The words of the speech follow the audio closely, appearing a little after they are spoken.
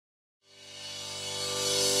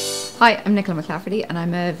Hi, I'm Nicola McClafferty and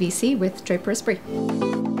I'm a VC with Draper Esprit.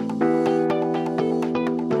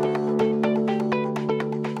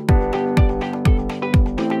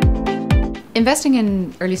 Investing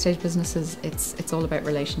in early stage businesses, it's all about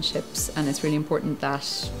relationships, and it's really important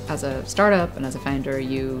that as a startup and as a founder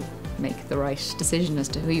you make the right decision as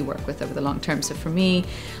to who you work with over the long term. So for me,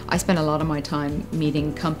 I spend a lot of my time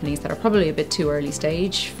meeting companies that are probably a bit too early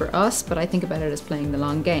stage for us, but I think about it as playing the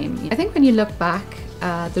long game. I think when you look back,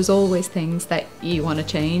 there's always things that you want to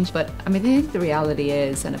change, but I mean, I think the reality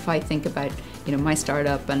is, and if I think about my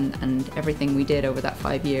startup and everything we did over that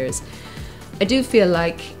 5 years, I do feel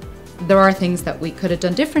like there are things that we could have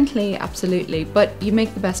done differently, absolutely, but you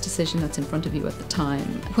make the best decision that's in front of you at the time.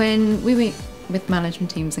 When we meet with management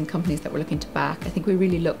teams and companies that we're looking to back, I think we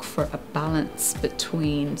really look for a balance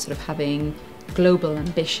between sort of having global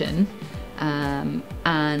ambition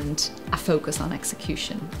and a focus on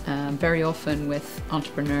execution. Very often with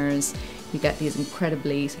entrepreneurs, you get these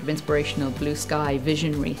incredibly sort of inspirational, blue sky,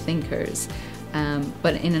 visionary thinkers.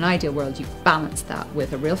 But in an ideal world, you balance that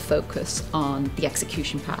with a real focus on the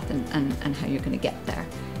execution path and how you're going to get there.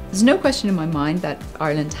 There's no question in my mind that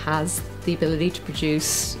Ireland has the ability to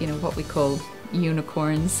produce, what we call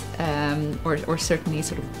unicorns, or certainly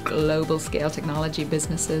sort of global scale technology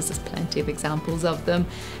businesses. There's plenty of examples of them.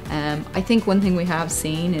 I think one thing we have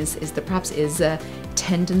seen is there perhaps is a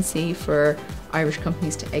tendency for Irish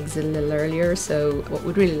companies to exit a little earlier. So what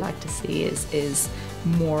we'd really like to see is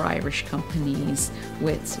more Irish companies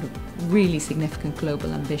with sort of really significant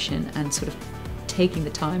global ambition and sort of taking the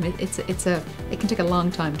time. It can take a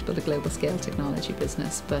long time to build a global scale technology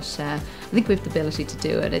business, but I think we have the ability to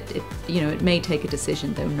do it. It may take a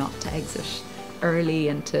decision though not to exit early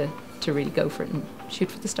and to really go for it and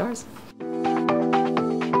shoot for the stars.